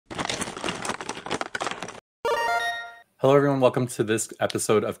Hello, everyone. Welcome to this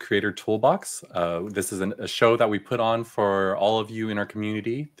episode of Creator Toolbox. This is a show that we put on for all of you in our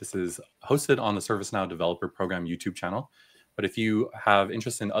community. This is hosted on the ServiceNow Developer Program YouTube channel. But if you have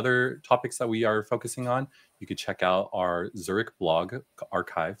interest in other topics that we are focusing on, you could check out our Zurich blog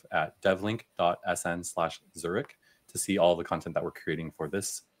archive at devlink.sn/Zurich to see all the content that we're creating for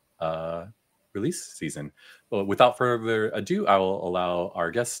this release season. Well, without further ado, I will allow our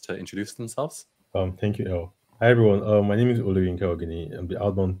guests to introduce themselves. Thank you, El. Hi, everyone. My name is Oluyinka Oginni. I'm the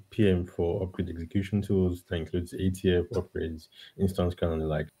Outbound PM for upgrade execution tools that includes ATF upgrades, instance scan, and the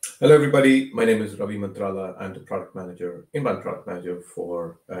like. Hello, everybody. My name is Ravi Mantrala. I'm the product manager, inbound product manager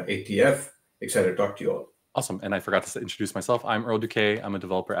for ATF. Excited to talk to you all. Awesome. And I forgot to introduce myself. I'm Earl Duque. I'm a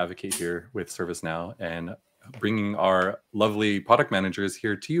developer advocate here with ServiceNow and bringing our lovely product managers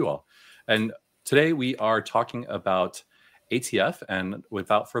here to you all. And today we are talking about ATF, and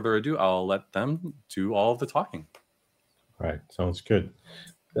without further ado, I'll let them do all of the talking. All right, sounds good.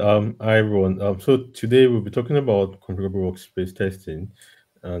 Hi, everyone. So today we'll be talking about configurable workspace testing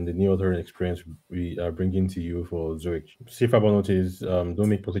and the new authoring experience we are bringing to you for Zurich. Safe harbor notice: don't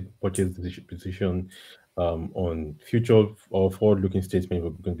make purchase decision on future or forward-looking statements we're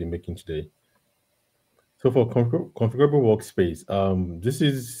going to be making today. So for configurable workspace, this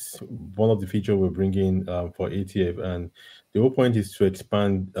is one of the features we're bringing for ATF, and the whole point is to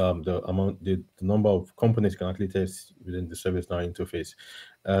expand the number of components you can actually test within the ServiceNow interface.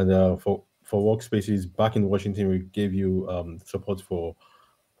 And for workspaces, back in Washington, we gave you support for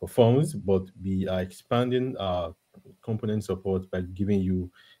forms, but we are expanding our component support by giving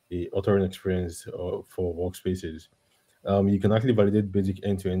you a authoring experience for workspaces. You can actually validate basic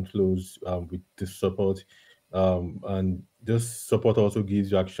end-to-end flows with this support. And this support also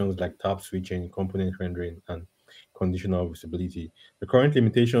gives you actions like tab switching, component rendering, and conditional visibility. The current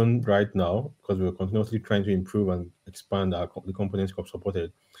limitation right now, because we're continuously trying to improve and expand the components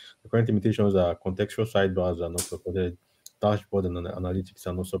supported, the current limitations are contextual sidebars are not supported, dashboard and analytics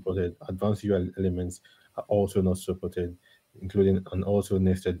are not supported, advanced UI elements are also not supported, including and also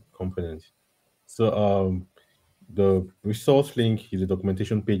nested components. So the resource link is a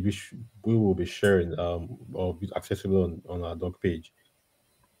documentation page which we will be sharing or be accessible on our doc page.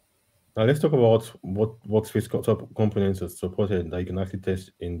 Now let's talk about what workspace components are supported that you can actually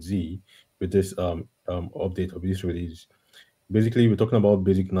test in Z with this update of this release. Basically, we're talking about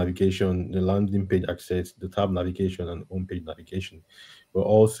basic navigation, the landing page access, the tab navigation, and home page navigation. We're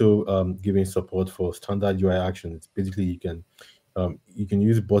also giving support for standard UI actions. Basically, you can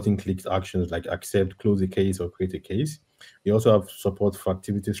use button clicked actions like accept, close a case, or create a case. We also have support for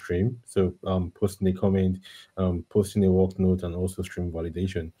activity stream, so posting a comment, posting a work note, and also stream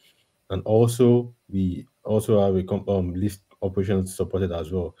validation. And also, we also have a list operations supported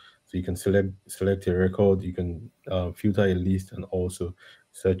as well. So you can select a record, you can filter a list, and also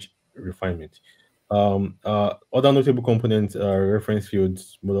search refinement. Other notable components are reference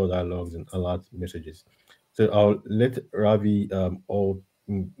fields, modal dialogues, and alert messages. So I'll let Ravi all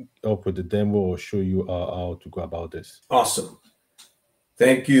help with the demo or show you how to go about this. Awesome.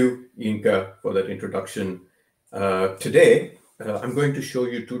 Thank you, Yinka, for that introduction. Today, I'm going to show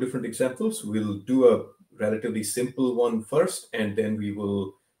you two different examples. We'll do a relatively simple one first, and then we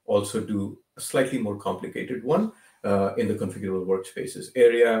will also do a slightly more complicated one in the configurable workspaces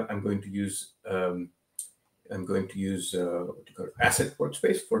area. I'm going to use asset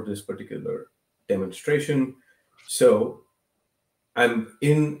workspace for this particular demonstration. So I'm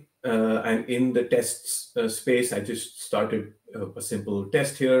in the tests space. I just started a simple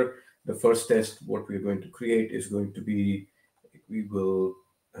test here. The first test, what we're going to create is going to be, we will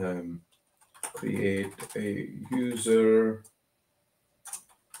create a user,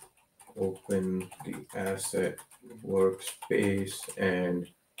 open the asset workspace, and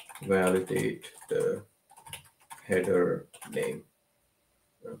validate the header name.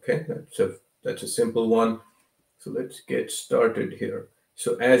 Okay, that's a simple one. So let's get started here.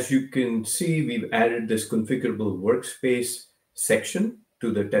 So as you can see, we've added this configurable workspace section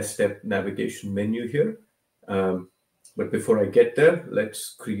to the test step navigation menu here. But before I get there,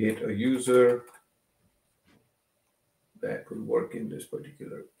 let's create a user that will work in this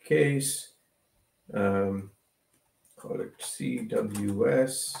particular case. Call it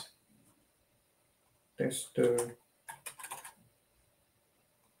CWS tester.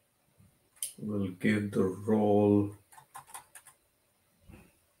 We'll give the role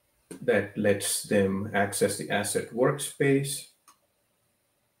that lets them access the asset workspace.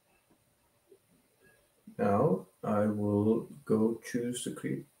 Now I will go choose to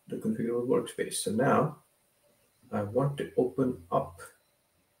create the configurable workspace. So now I want to open up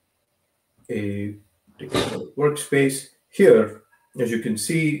a particular workspace. Here, as you can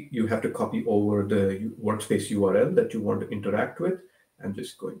see, you have to copy over the workspace URL that you want to interact with. I'm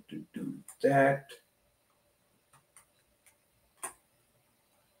just going to do that.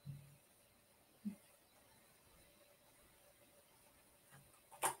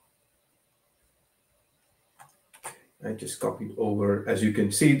 I just copied over. As you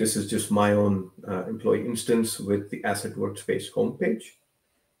can see, this is just my own employee instance with the Asset Workspace homepage.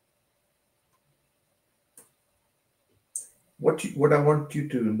 What I want you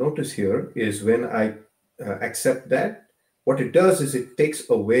to notice here is when I accept that, what it does is it takes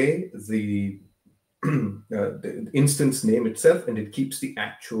away the instance name itself, and it keeps the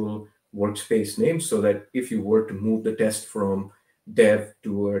actual workspace name, so that if you were to move the test from dev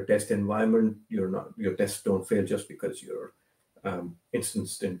to a test environment, your tests don't fail just because your the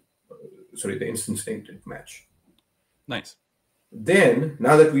instance name didn't match. Nice. Then,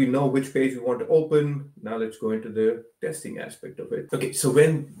 now that we know which page we want to open, now let's go into the testing aspect of it. Okay, so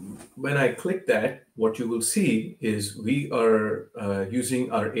when I click that, what you will see is we are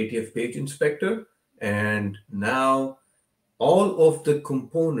using our ATF page inspector, and now all of the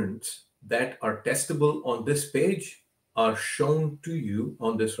components that are testable on this page are shown to you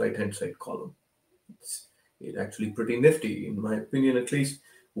on this right-hand side column. It's actually pretty nifty, in my opinion at least,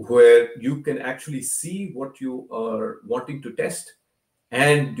 where you can actually see what you are wanting to test,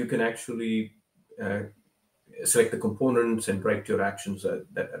 and you can actually select the components and write your actions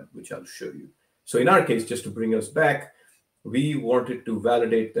which I'll show you. So in our case, just to bring us back, we wanted to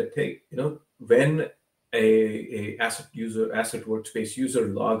validate that, hey, when a asset workspace user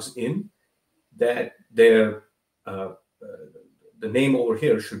logs in, that their the name over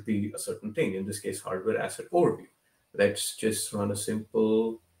here should be a certain thing, in this case, hardware asset overview. Let's just run a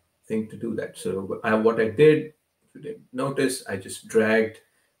simple thing to do that. So what I did, if you didn't notice, I just dragged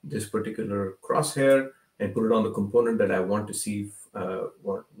this particular crosshair and put it on the component that I want to see,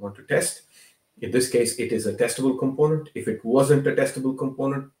 want to test. In this case, it is a testable component. If it wasn't a testable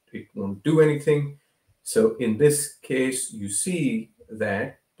component, it won't do anything. So in this case, you see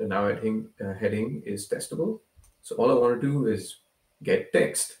that the now heading is testable. So all I want to do is get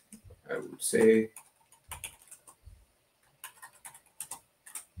text. I would say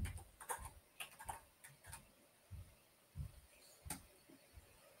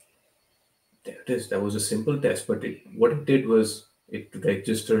there it is. That was a simple test, but what it did was it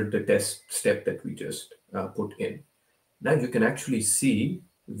registered the test step that we just put in. Now you can actually see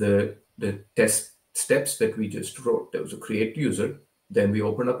the test steps that we just wrote. There was a create user, then we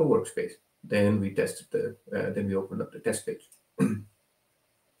opened up a workspace, then we tested then we opened up the test page.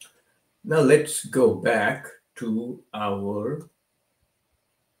 Now let's go back to our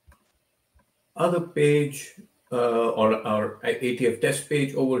other page or our ATF test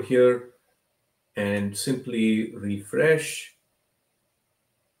page over here, and simply refresh.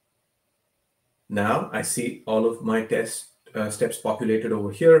 Now I see all of my test steps populated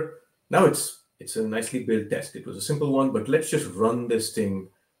over here. Now it's a nicely built test. It was a simple one, but let's just run this thing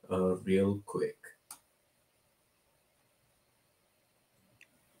real quick.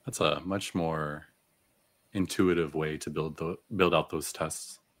 That's a much more intuitive way to build out those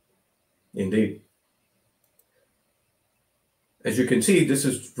tests. Indeed. As you can see, this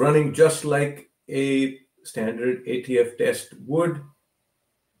is running just like a standard ATF test would.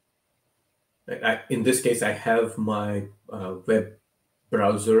 In this case, I have my web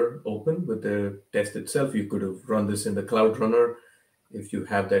browser open with the test itself. You could have run this in the Cloud Runner if you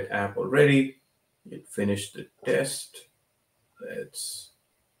have that app already. It finished the test.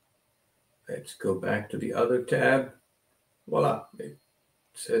 Let's go back to the other tab. Voila, it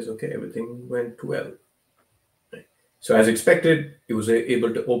says, okay, everything went well. So as expected, it was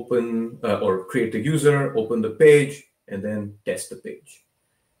able to open or create the user, open the page, and then test the page.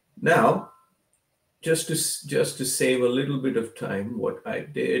 Now, just to save a little bit of time, what I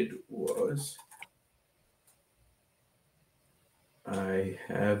did was I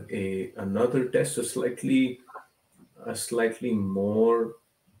have another test, a slightly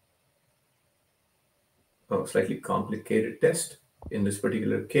complicated test. In this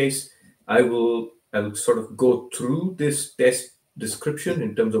particular case, I will sort of go through this test description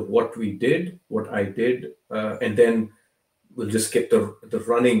in terms of what we did, what I did, and then we'll just skip the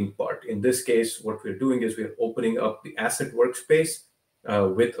running part. In this case, what we're doing is we're opening up the asset workspace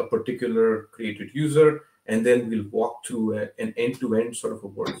with a particular created user, and then we'll walk through an end-to-end sort of a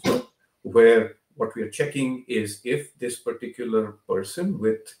workflow where what we are checking is if this particular person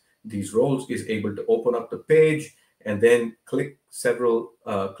with these roles is able to open up the page and then click several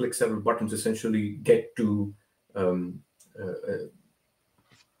buttons, essentially get to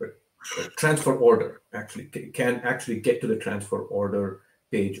transfer order. Actually, can actually get to the transfer order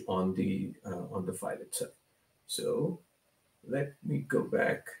page on the file itself. So let me go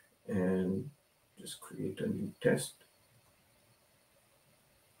back and just create a new test.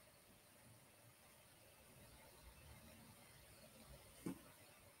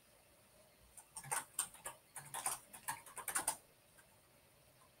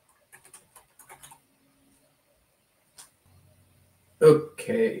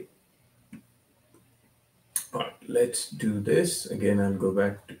 Okay. All right, let's do this. Again, I'll go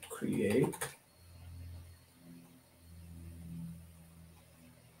back to create.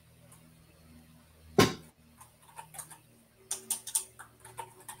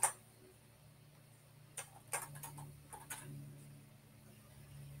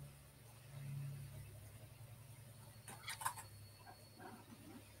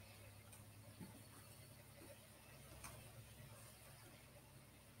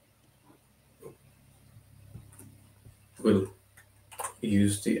 We'll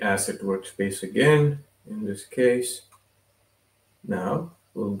use the asset workspace again in this case. Now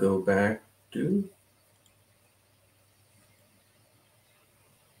we'll go back to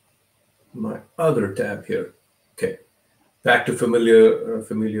my other tab here. Okay, back to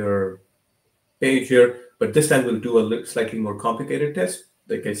familiar page here, but this time we'll do a slightly more complicated test.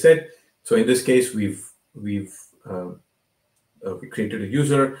 Like I said, so in this case we created a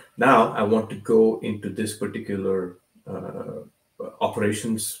user. Now I want to go into this particular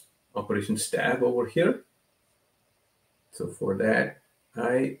operations tab over here. So for that,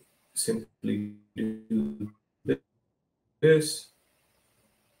 I simply do this,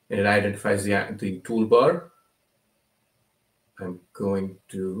 and it identifies the toolbar. I'm going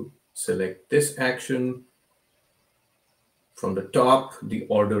to select this action. From the top, the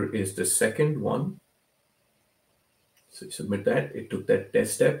order is the second one. So submit that. It took that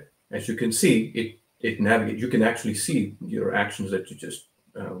test step. As you can see, it navigates. You can actually see your actions that you just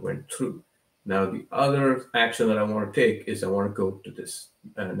went through. Now, the other action that I want to take is I want to go to this,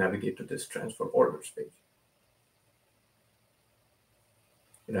 navigate to this transfer orders page.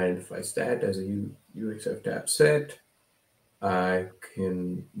 It identifies that as a UXF tab set. I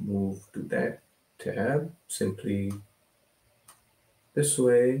can move to that tab simply this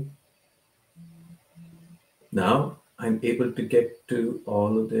way. Now I'm able to get to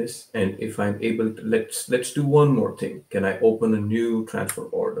all of this, and if I'm able to, let's do one more thing. Can I open a new transfer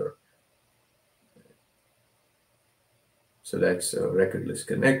order? So that's a record list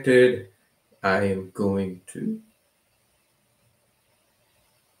connected. I am going to,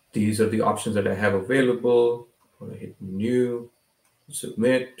 these are the options that I have available. I'm going to hit new,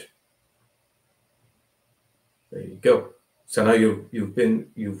 submit. There you go. So now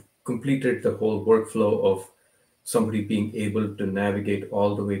you've completed the whole workflow of somebody being able to navigate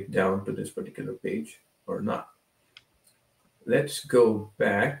all the way down to this particular page or not. Let's go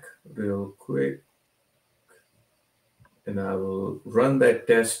back real quick, and I will run that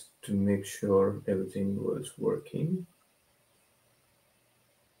test to make sure everything was working.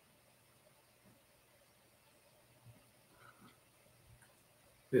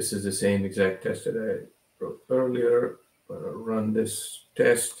 This is the same exact test that I wrote earlier. I'm going to run this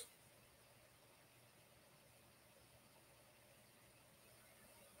test.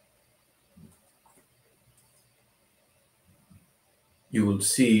 You will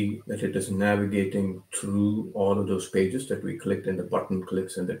see that it is navigating through all of those pages that we clicked, and the button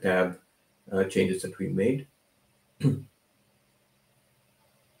clicks and the tab changes that we made.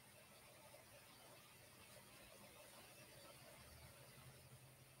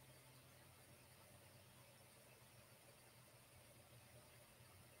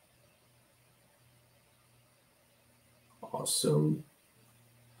 Awesome.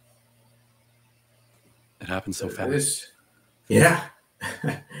 It happens so fast. Yeah.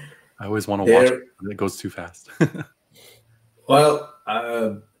 I always want to watch it, but it goes too fast. Well,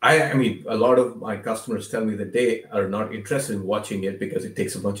 I mean, a lot of my customers tell me that they are not interested in watching it because it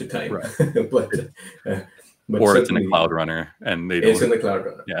takes a bunch of time. Right. but or it's in a Cloud Runner, and they don't. It's in the Cloud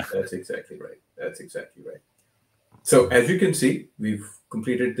Runner. Yeah, that's exactly right. That's exactly right. So as you can see, we've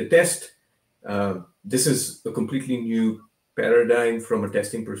completed the test. This is a completely new paradigm from a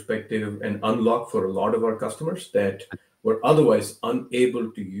testing perspective, and unlock for a lot of our customers that were otherwise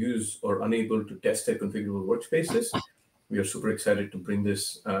unable to use or unable to test their configurable workspaces. We are super excited to bring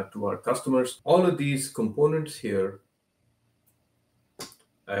this to our customers. All of these components here,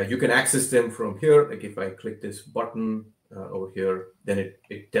 you can access them from here. Like if I click this button over here, then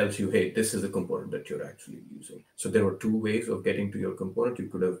it tells you, hey, this is the component that you're actually using. So there were two ways of getting to your component. You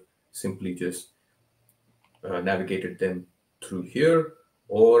could have simply just navigated them through here,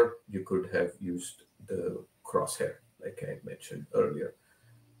 or you could have used the crosshair, like I mentioned earlier.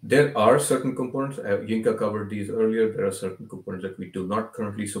 There are certain components, Yinka covered these earlier, there are certain components that we do not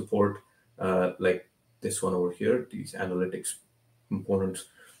currently support, like this one over here. These analytics components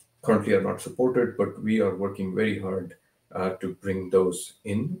currently are not supported, but we are working very hard to bring those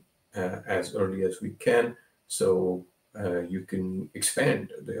in as early as we can, so you can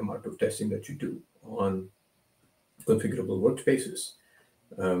expand the amount of testing that you do on configurable workspaces.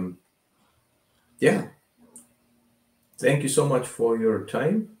 Yeah. Thank you so much for your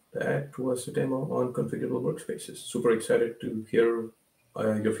time. That was a demo on Configurable Workspaces. Super excited to hear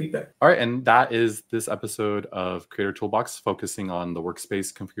your feedback. All right, and that is this episode of Creator Toolbox, focusing on the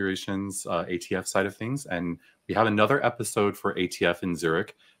workspace configurations, ATF side of things. And we have another episode for ATF in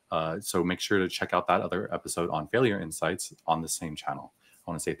Zurich. So make sure to check out that other episode on failure insights on the same channel.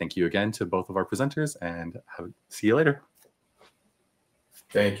 I want to say thank you again to both of our presenters, and see you later.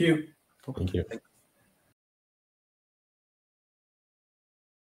 Thank you. Thank you.